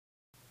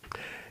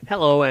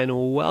Hello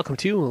and welcome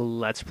to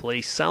Let's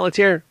Play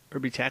Solitaire,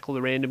 where we tackle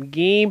the random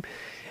game.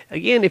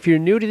 Again, if you're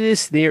new to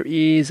this, there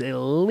is a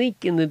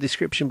link in the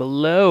description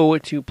below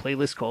to a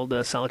playlist called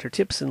Solitaire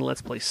Tips and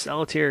Let's Play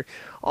Solitaire.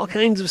 All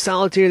kinds of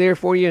solitaire there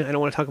for you. I don't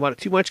want to talk about it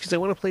too much because I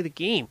want to play the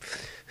game.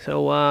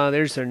 So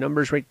there's their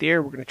numbers right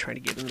there. We're going to try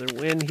to get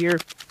another win here.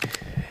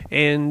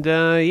 And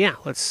yeah,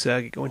 let's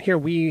get going here.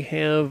 We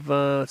have,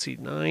 let's see,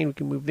 9. We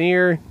can move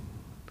there.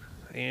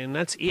 And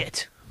that's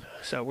it.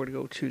 So we're going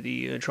to go to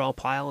the draw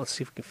pile. Let's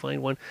see if we can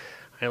find one.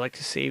 I like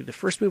to save the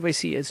first move I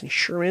see as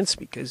insurance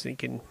because they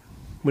can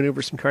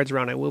maneuver some cards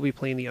around. I will be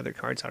playing the other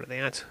cards out of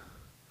that.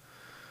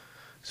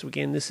 So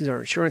again, this is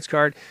our insurance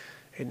card.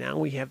 And now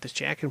we have this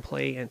jack in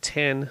play and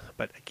 10.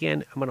 But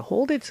again, I'm going to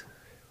hold it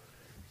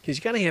because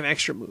you got to have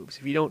extra moves.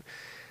 If you don't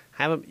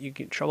have them, you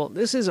get in trouble.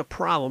 This is a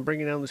problem,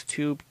 bringing down this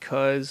 2,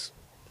 because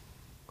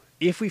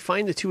if we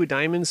find the 2 of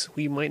diamonds,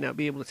 we might not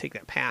be able to take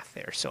that path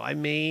there. So I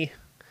may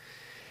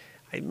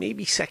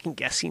be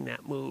second-guessing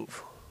that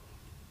move.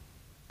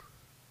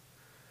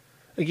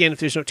 Again, if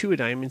there's no 2 of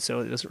diamonds, so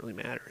it doesn't really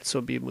matter. So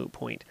it'll be a moot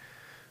point.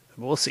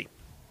 But we'll see.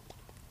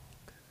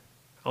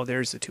 Oh,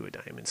 there's the 2 of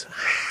diamonds.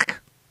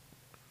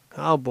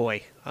 Oh,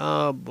 boy.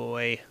 Oh,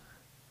 boy.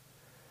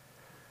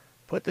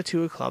 Put the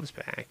 2 of clubs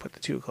back. Put the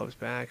 2 of clubs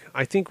back.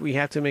 I think we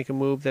have to make a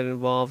move that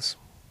involves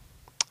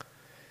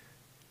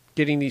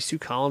getting these 2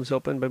 columns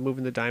open by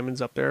moving the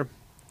diamonds up there.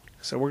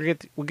 So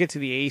we'll get to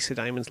the ace of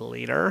diamonds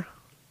later.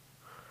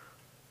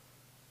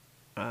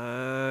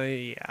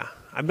 Yeah.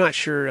 I'm not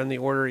sure on the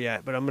order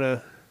yet, but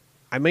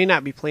I may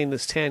not be playing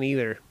this 10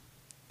 either.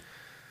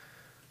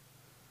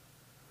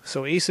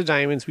 So ace of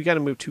diamonds, we got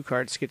to move 2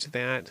 cards to get to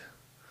that.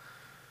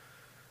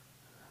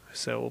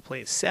 So we'll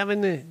play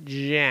 7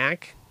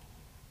 jack.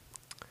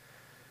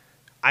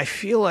 I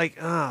feel like,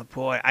 oh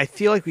boy, I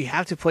feel like we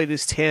have to play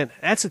this 10.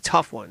 That's a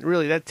tough one.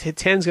 Really, that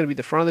 10 is going to be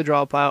the front of the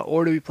draw pile,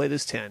 or do we play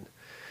this 10?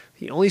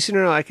 The only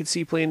scenario I could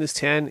see playing this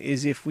 10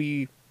 is if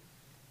we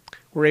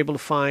we're able to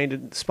find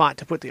a spot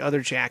to put the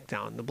other jack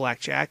down, the black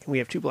jack, and we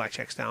have 2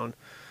 blackjacks down.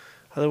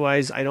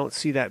 Otherwise, I don't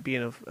see that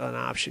being an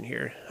option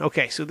here.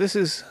 Okay, so this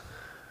is,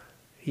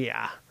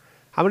 yeah.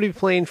 I'm going to be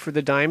playing for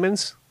the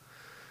diamonds.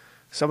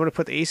 So I'm going to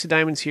put the ace of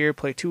diamonds here,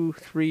 play 2,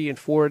 3, and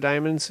 4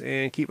 diamonds,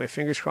 and keep my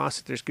fingers crossed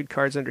that there's good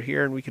cards under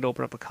here, and we can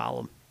open up a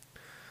column.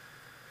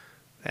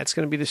 That's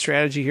going to be the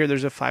strategy here.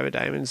 There's a 5 of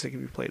diamonds that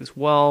can be played as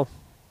well.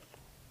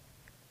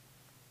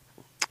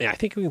 Yeah, I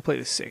think we can play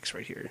the 6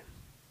 right here.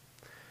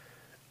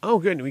 Oh,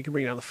 good. We can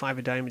bring down the 5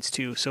 of diamonds,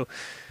 too. So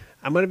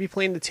I'm going to be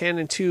playing the 10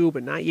 and 2,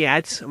 but not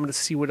yet. I'm going to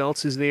see what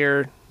else is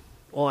there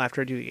well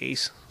after I do the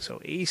ace. So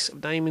ace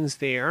of diamonds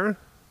there.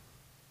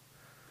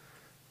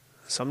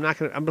 So I'm going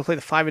to play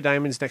the 5 of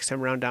diamonds next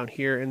time around down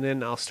here, and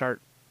then I'll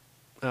start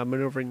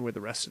maneuvering with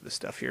the rest of the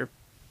stuff here.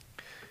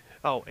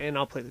 Oh, and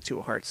I'll play the 2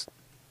 of hearts.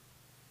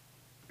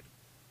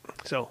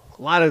 So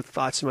a lot of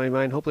thoughts in my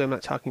mind. Hopefully I'm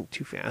not talking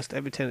too fast. I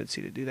have a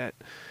tendency to do that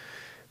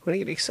when I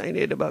get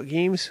excited about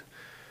games.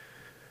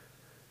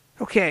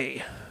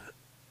 Okay,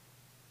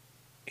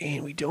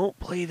 and we don't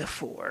play the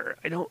 4.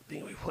 I don't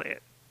think we play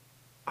it.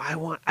 I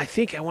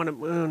think I want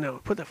to, oh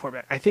no, put that 4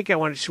 back. I think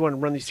I just want to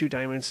run these 2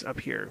 diamonds up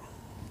here.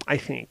 I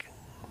think.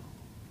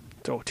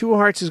 So 2 of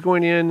hearts is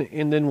going in,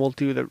 and then we'll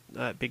do the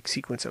big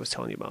sequence I was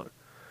telling you about.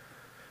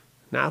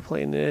 Not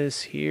playing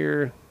this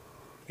here.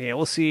 Yeah,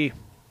 we'll see.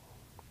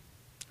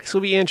 This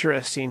will be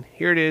interesting.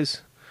 Here it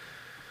is.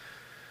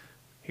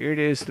 Here it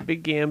is, the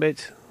big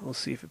gambit. We'll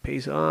see if it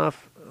pays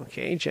off.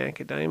 Okay, jack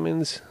of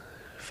diamonds.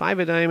 5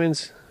 of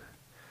diamonds.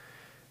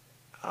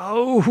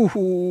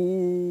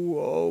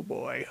 Oh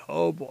boy.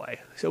 Oh boy.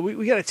 So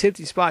we got a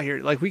tipsy spot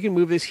here. Like, we can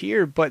move this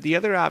here, but the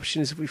other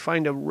option is if we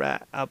find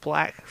a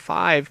black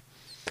 5,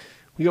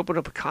 we open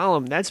up a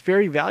column. That's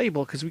very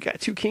valuable because we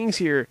got 2 kings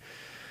here.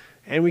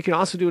 And we can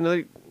also do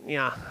another,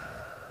 yeah.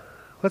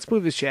 Let's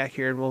move this jack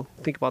here and we'll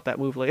think about that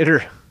move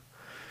later.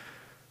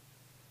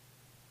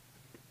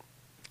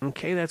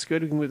 Okay, that's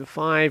good. We can move the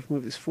 5,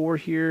 move this 4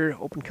 here.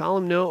 Open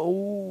column,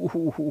 no.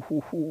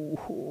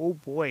 Oh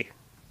boy.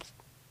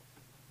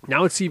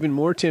 Now it's even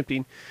more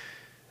tempting.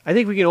 I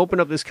think we can open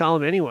up this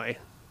column anyway.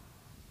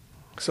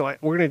 So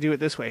we're going to do it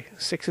this way.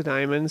 6 of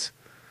diamonds,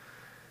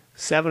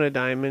 7 of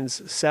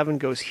diamonds. 7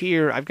 goes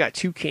here. I've got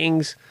 2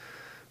 kings.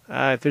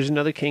 If there's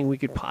another king, we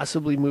could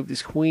possibly move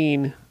this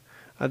queen,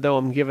 though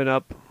I'm giving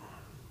up.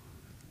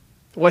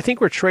 Well, I think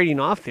we're trading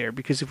off there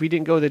because if we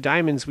didn't go the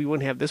diamonds, we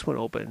wouldn't have this one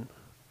open.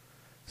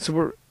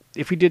 So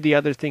if we did the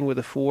other thing with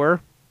a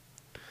 4,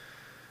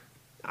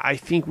 I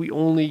think we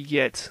only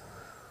get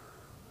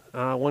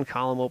 1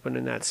 column open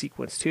in that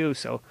sequence too.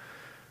 So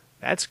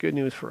that's good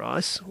news for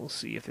us. We'll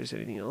see if there's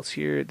anything else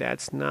here.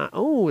 That's not.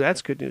 Oh,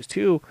 that's good news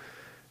too.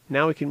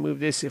 Now we can move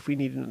this if we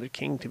need another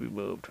king to be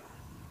moved.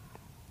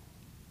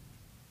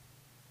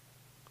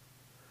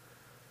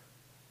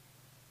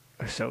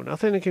 So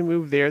nothing that can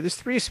move there. This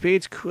 3 of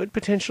spades could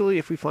potentially,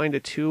 if we find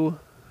a 2.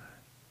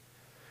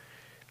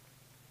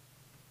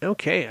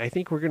 Okay, I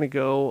think we're going to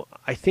go...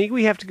 I think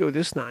we have to go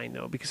this 9,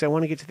 though, because I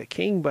want to get to the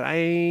king, but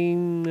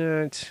I'm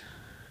not...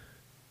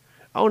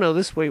 Oh, no,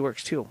 this way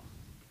works, too.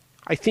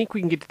 I think we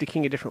can get to the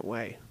king a different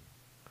way.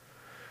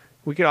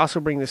 We could also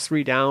bring this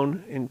 3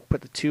 down and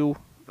put the 2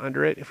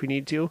 under it if we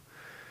need to.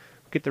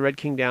 Get the red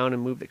king down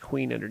and move the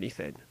queen underneath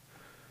it.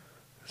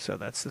 So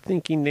that's the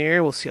thinking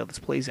there. We'll see how this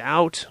plays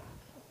out.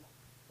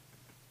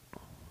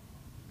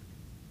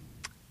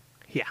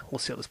 Yeah, we'll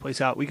see how this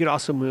plays out. We could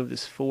also move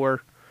this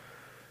 4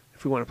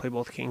 if we want to play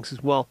both kings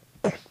as well.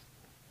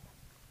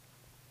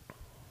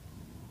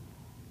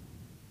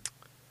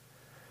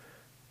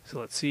 So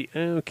let's see.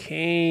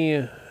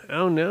 Okay.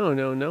 Oh,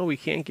 no. We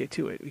can't get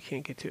to it. We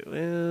can't get to it.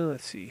 Well,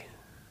 let's see.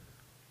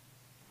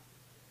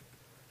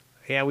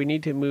 Yeah, we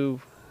need to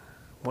move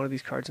one of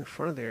these cards in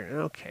front of there.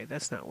 Okay,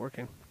 that's not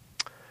working.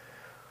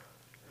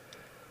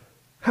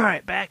 All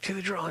right, back to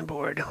the drawing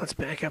board. Let's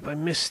back up. I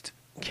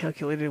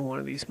miscalculated one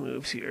of these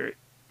moves here.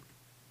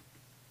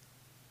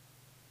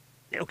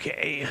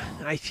 Okay,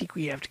 I think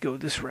we have to go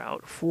this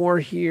route. 4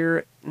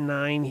 here,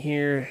 9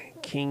 here,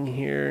 king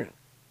here,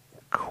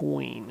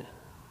 queen.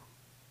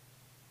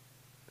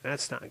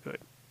 That's not good.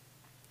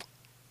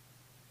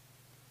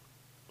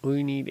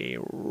 We need a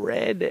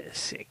red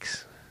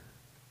 6.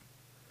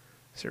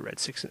 Is there red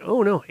 6?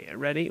 Oh, no. Yeah,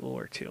 red 8 will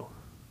work too.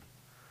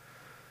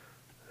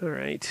 All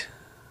right.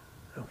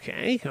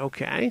 Okay.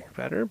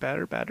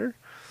 Better.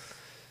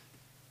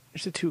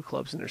 There's the 2 of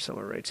clubs in there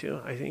somewhere, right, too?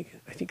 I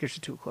think there's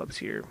the 2 of clubs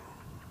here.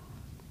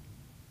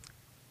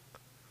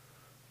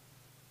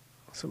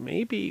 So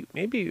maybe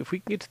if we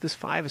can get to this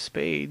 5 of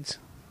spades,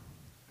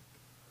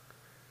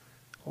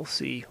 we'll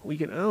see. We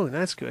can. Oh,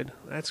 that's good.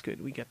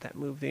 We got that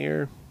move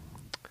there.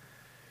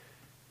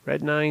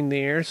 Red 9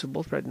 there. So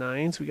both red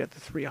 9s. We got the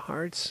 3 of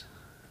hearts.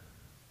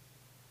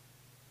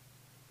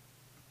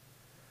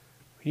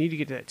 We need to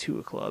get to that 2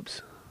 of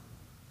clubs.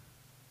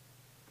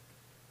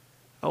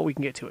 Oh, we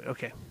can get to it.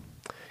 Okay.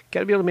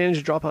 Got to be able to manage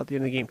to drop out at the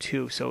end of the game,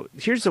 too. So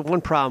here's the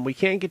one problem. We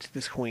can't get to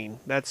this queen.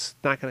 That's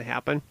not going to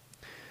happen.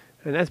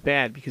 And that's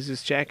bad because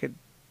this jack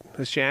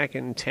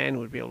and 10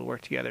 would be able to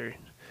work together.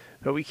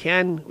 But we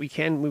can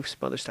move some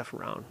other stuff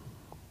around.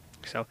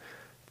 So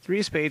 3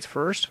 of spades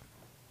first.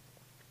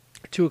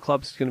 2 of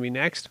clubs is going to be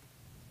next.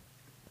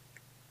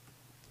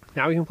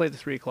 Now we can play the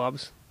 3 of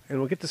clubs. And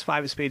we'll get this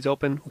 5 of spades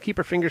open. We'll keep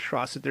our fingers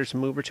crossed that there's a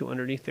move or 2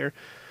 underneath there.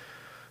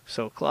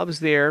 So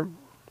clubs there.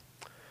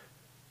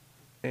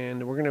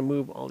 And we're going to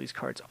move all these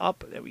cards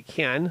up that we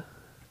can.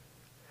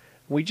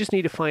 We just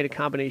need to find a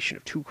combination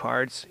of 2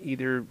 cards,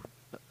 either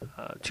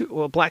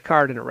a black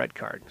card and a red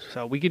card.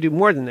 So we could do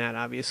more than that,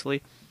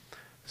 obviously.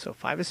 So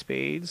 5 of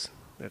spades,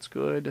 that's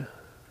good.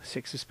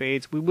 6 of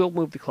spades. We will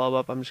move the club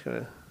up. I'm just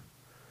going to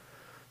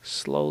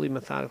slowly,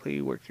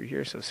 methodically work through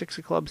here. So 6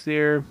 of clubs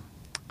there.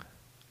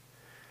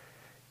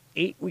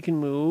 8 we can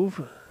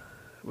move.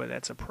 But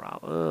that's a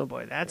problem. Oh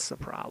boy, that's the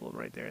problem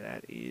right there.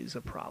 That is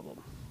a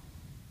problem.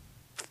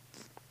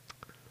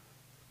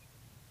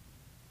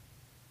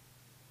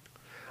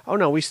 Oh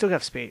no, we still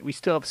have spades. We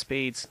still have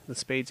spades. The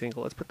spades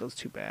angle. Let's put those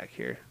 2 back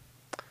here.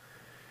 I'm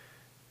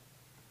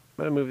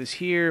gonna move this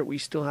here. We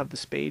still have the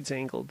spades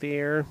angle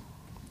there.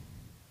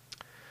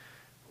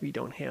 We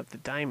don't have the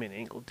diamond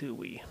angle, do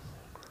we?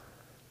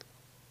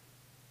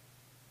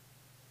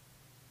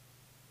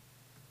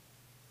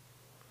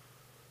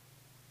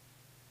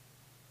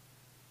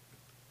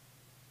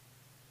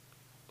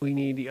 We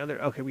need the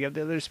other. Okay, we have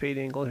the other spade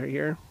angle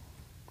here.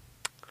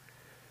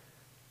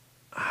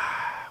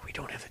 We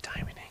don't have the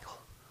diamond angle.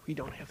 We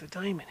don't have the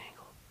diamond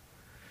angle.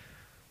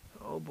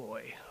 Oh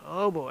boy.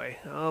 Oh boy.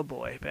 Oh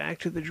boy. Back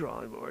to the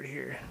drawing board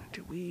here.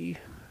 Do we...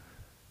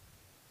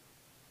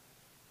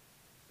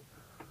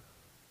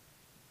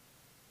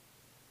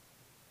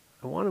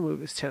 I want to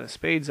move this 10 of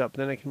spades up,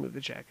 then I can move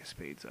the jack of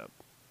spades up.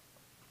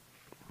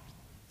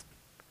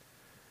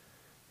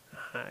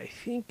 I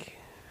think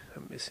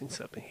I'm missing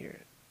something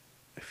here.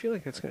 I feel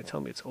like that's going to tell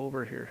me it's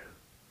over here.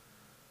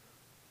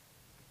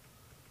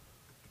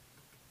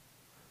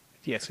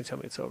 Yeah, it's going to tell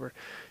me it's over.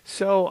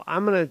 So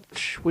I'm going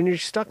to, when you're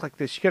stuck like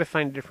this, you got to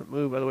find a different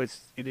move,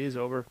 otherwise it is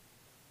over.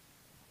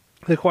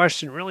 The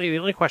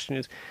only question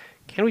is,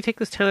 can we take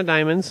this 10 of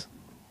diamonds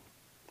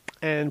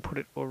and put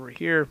it over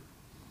here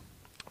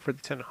for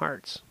the 10 of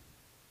hearts?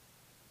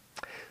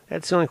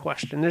 That's the only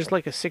question. There's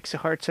like a 6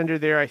 of hearts under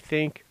there, I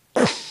think.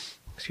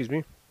 Excuse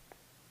me.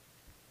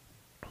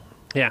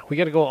 Yeah, we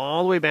got to go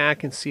all the way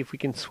back and see if we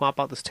can swap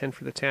out this 10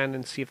 for the 10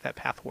 and see if that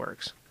path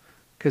works.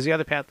 Because the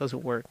other path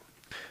doesn't work.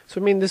 So,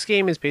 I mean, this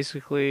game is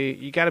basically,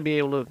 you got to be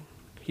able to,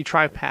 you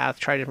try a path,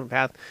 try a different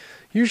path.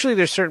 Usually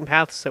there's certain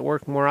paths that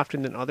work more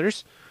often than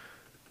others,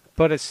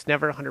 but it's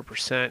never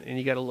 100%, and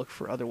you got to look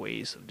for other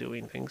ways of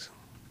doing things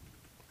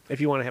if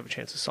you want to have a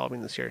chance of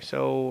solving this here.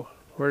 So,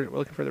 we're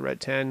looking for the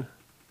red 10.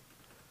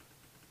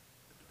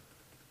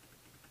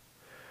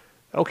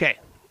 Okay.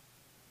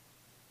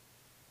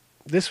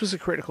 This was a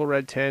critical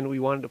red 10 we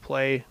wanted to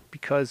play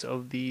because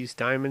of these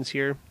diamonds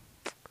here.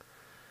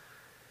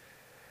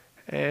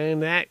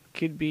 And that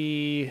could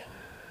be...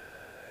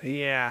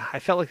 Yeah, I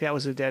felt like that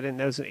was a dead end.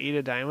 That was an 8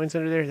 of diamonds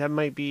under there. That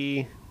might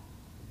be...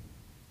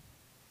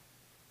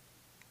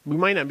 We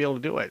might not be able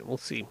to do it. We'll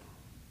see.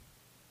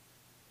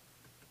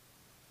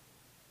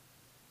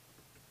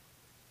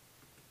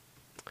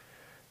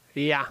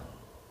 Yeah.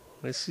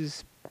 This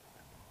is...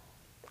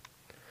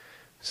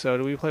 So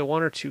do we play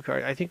one or two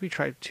cards? I think we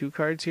tried two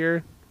cards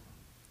here.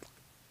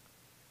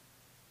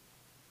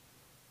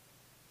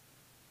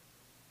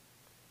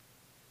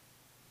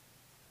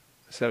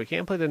 So we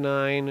can't play the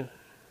 9.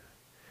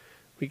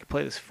 We can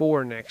play this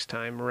 4 next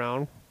time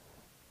around.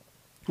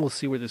 We'll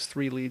see where this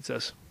 3 leads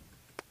us.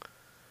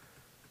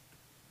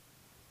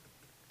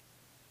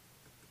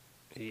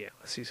 Yeah,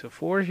 let's see. So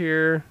 4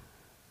 here.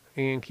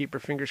 And keep our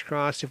fingers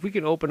crossed. If we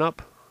can open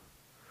up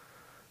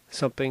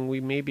something, we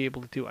may be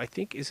able to do. I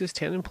think, is this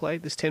 10 in play?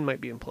 This 10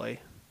 might be in play.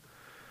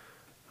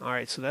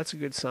 Alright, so that's a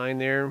good sign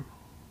there.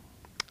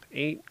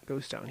 8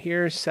 goes down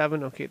here.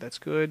 7, okay, that's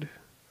good.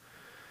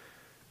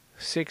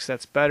 6,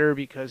 that's better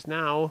because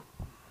now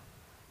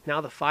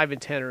the 5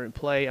 and 10 are in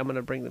play. I'm going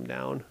to bring them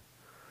down.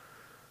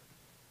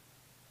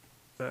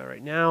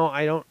 Alright, now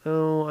I don't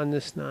know on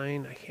this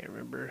 9. I can't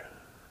remember.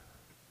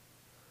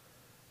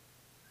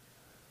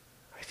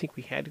 I think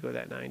we had to go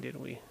that 9,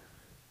 didn't we?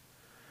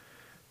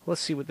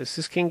 Let's see what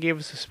this king gave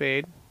us a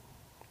spade.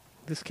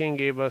 This king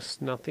gave us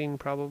nothing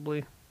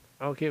probably.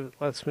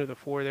 Let's move the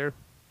 4 there.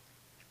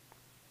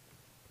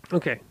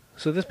 Okay,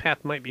 so this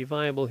path might be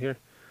viable here.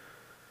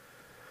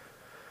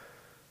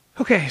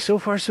 Okay, so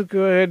far so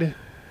good.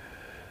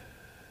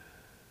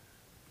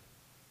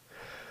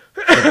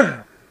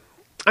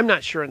 I'm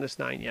not sure on this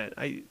 9 yet.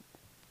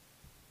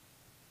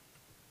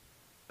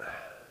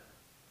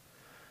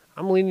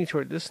 I'm leaning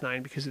toward this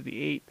 9 because of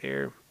the 8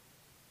 there.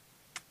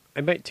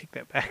 I might take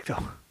that back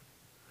though.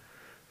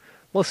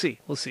 We'll see.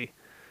 We'll see.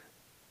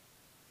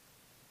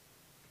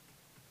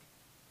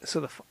 So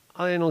the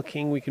final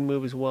king we can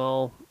move as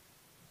well.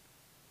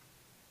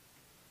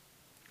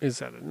 Is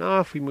that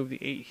enough? We move the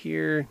 8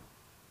 here.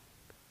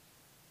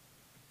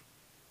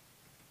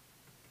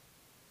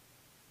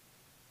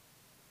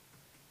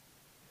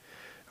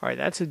 Alright,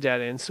 that's a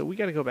dead end, so we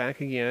got to go back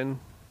again.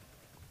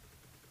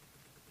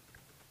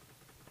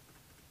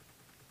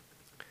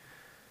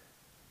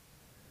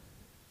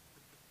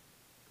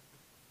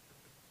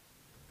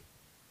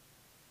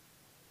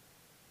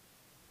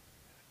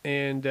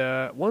 And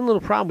one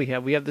little problem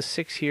we have the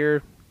 6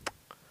 here.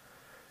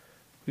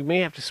 We may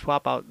have to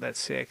swap out that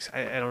 6.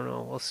 I don't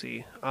know. We'll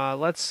see.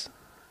 Let's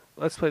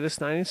play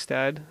this 9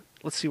 instead.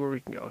 Let's see where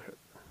we can go.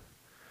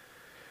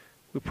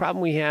 The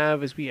problem we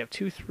have is we have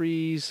 2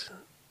 3s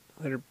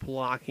that are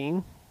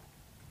blocking.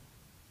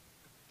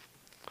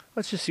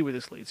 Let's just see where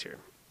this leads here.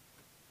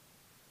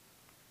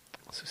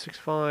 So 6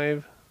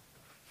 5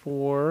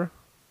 4.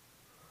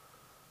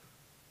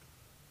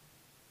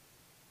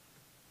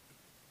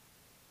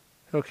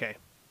 Okay.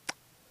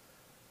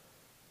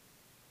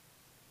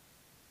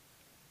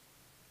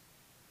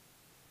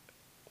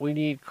 We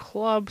need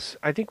clubs.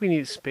 I think we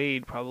need a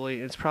spade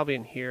probably. It's probably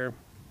in here.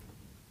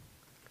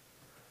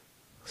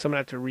 So I'm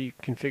going to have to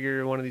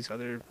reconfigure one of these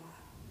other...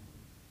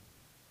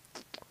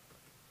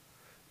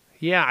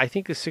 Yeah, I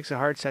think the 6 of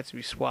hearts has to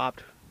be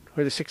swapped.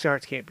 Or the 6 of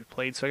hearts can't be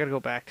played, so I got to go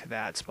back to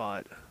that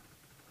spot.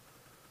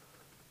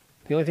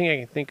 The only thing I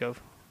can think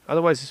of.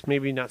 Otherwise, it's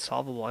maybe not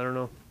solvable. I don't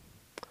know.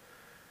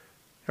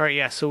 Alright,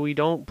 yeah, so we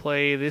don't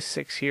play this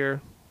 6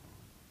 here.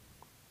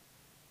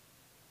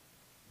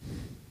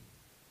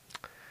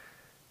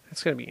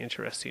 That's going to be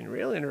interesting.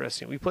 Real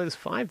interesting. We play this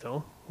 5,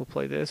 though. We'll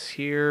play this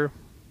here.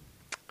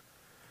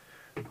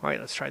 Alright,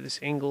 let's try this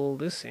angle.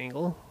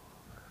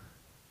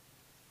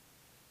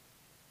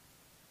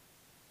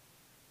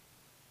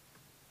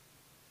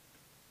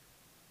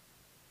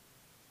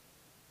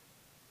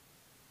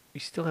 We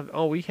still have...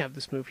 Oh, we have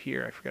this move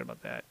here. I forgot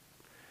about that.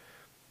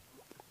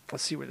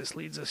 Let's see where this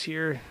leads us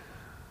here.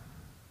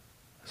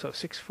 So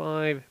 6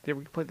 5. There,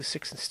 we can play the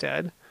 6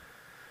 instead.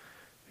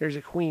 There's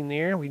a queen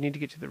there. We need to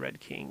get to the red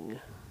king.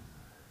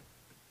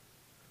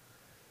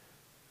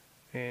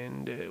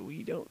 And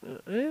we don't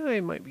know.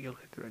 I might be able to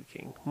hit the red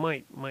king.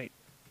 Might.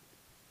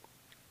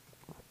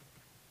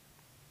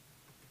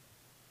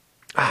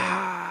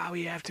 Ah,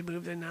 we have to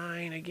move the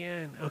 9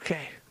 again.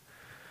 Okay.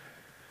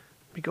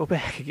 Let me go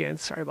back again.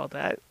 Sorry about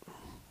that.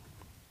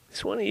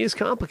 This one is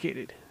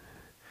complicated.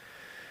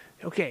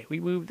 Okay, we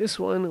move this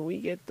one. We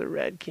get the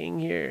red king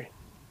here.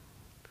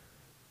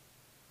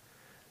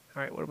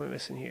 Alright, what am I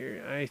missing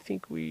here? I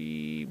think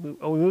we move...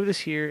 Oh, we moved this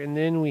here, and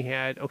then we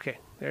had... Okay,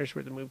 there's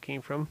where the move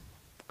came from.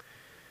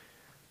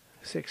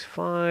 6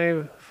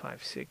 5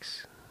 5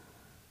 6.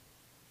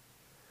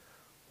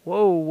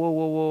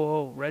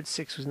 Whoa. Red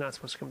 6 was not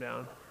supposed to come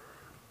down.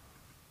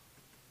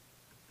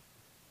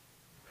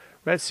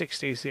 Red 6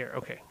 stays there.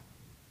 Okay.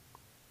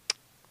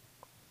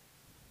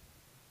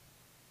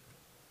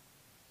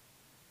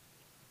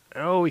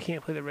 Oh, we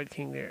can't play the red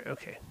king there.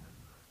 Okay.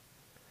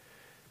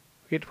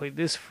 We have to play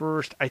this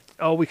first.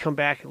 We come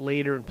back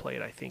later and play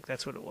it, I think.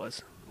 That's what it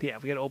was. Yeah,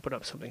 we got to open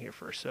up something here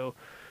first. So,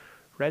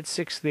 red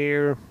 6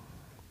 there.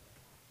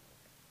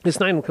 This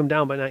 9 will come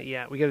down, but not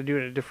yet. We got to do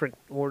it in a different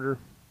order.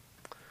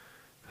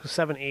 So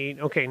 7 8.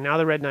 Okay, now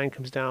the red 9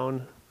 comes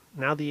down.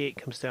 Now the 8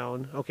 comes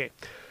down. Okay.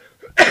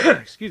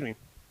 Excuse me.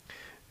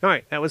 All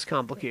right, that was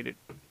complicated.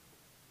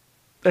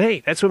 But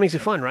hey, that's what makes it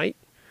fun, right?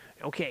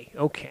 Okay.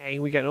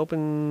 We got an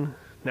open.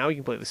 Now we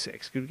can play the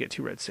 6. Good, we get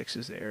 2 red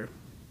 6s there.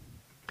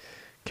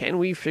 Can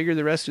we figure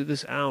the rest of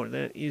this out?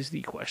 That is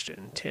the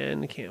question.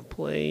 10 can't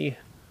play.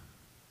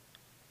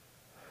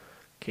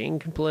 King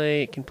can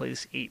play. It can play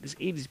this 8. This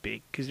 8 is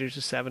big because there's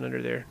a 7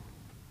 under there.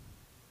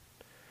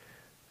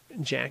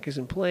 Jack is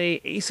in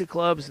play. Ace of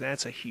clubs.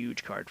 That's a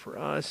huge card for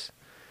us.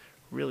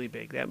 Really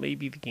big. That may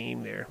be the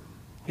game there.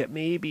 It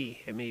may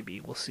be.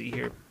 We'll see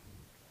here.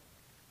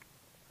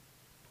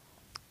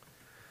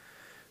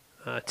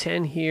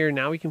 10 here.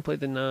 Now we can play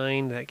the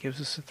 9. That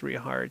gives us a 3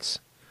 of hearts.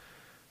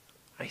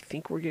 I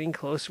think we're getting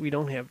close. We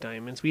don't have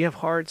diamonds. We have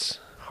hearts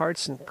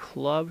and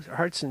clubs,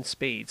 hearts and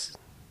spades.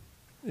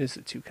 Is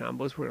the 2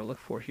 combos we're going to look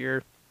for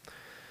here.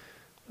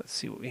 Let's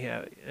see what we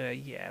have.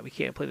 Yeah, we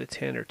can't play the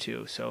 10 or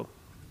 2, so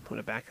I'm going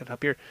to back it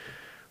up here.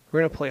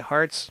 We're going to play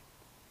hearts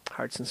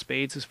and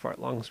spades as far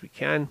long as we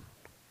can.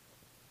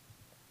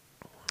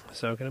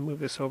 So I'm going to move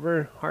this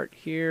over. Heart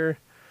here.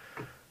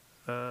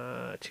 2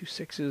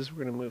 6s.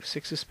 We're going to move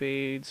 6 of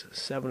spades,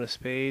 7 of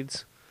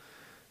spades.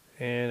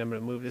 And I'm going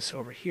to move this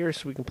over here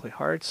so we can play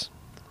hearts.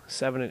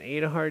 7 and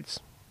 8 of hearts.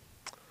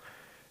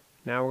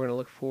 Now we're going to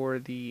look for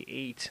the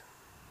 8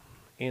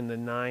 and the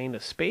 9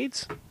 of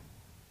spades.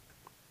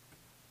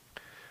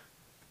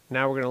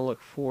 Now we're going to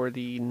look for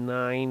the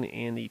 9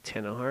 and the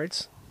 10 of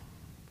hearts.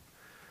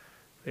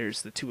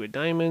 There's the 2 of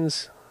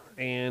diamonds.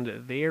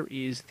 And there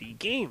is the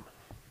game.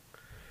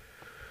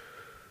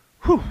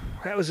 Whew,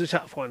 that was a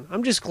tough one.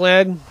 I'm just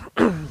glad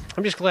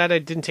I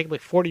didn't take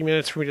like 40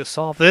 minutes for me to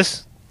solve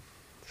this.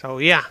 So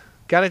yeah,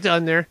 got it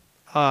done there.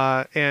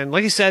 And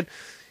like I said,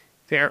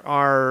 there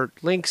are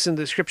links in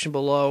the description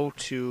below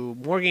to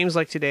more games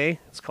like today.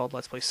 It's called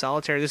Let's Play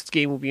Solitaire. This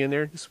game will be in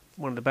there. It's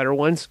one of the better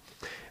ones.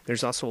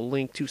 There's also a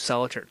link to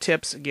Solitaire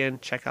tips. Again,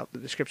 check out the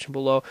description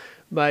below.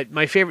 But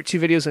my favorite 2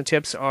 videos on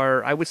tips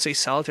are, I would say,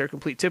 Solitaire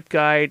Complete Tip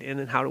Guide and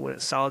then How to Win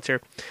at Solitaire.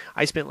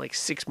 I spent like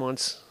 6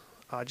 months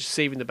just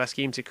saving the best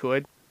games I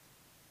could.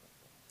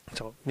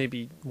 So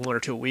maybe 1 or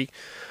 2 a week.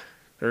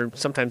 Or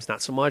sometimes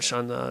not so much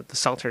on the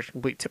Solitaire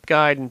Complete Tip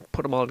Guide and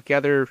put them all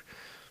together.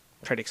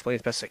 Try to explain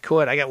as best I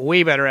could. I got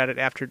way better at it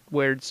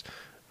afterwards.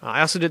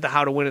 I also did the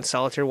How to Win at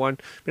Solitaire one.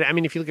 But I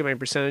mean, if you look at my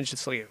percentage,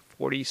 it's like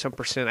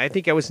 40-some%. I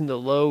think I was in the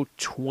low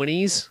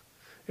 20s.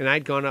 And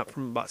I'd gone up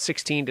from about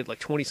 16 to like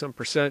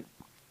 20-some%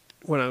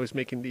 when I was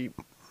making the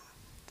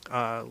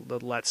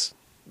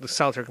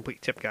Solitaire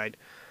Complete Tip Guide.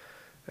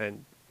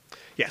 And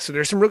yeah, so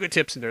there's some real good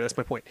tips in there. That's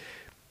my point.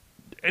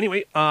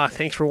 Anyway,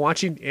 thanks for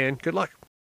watching and good luck.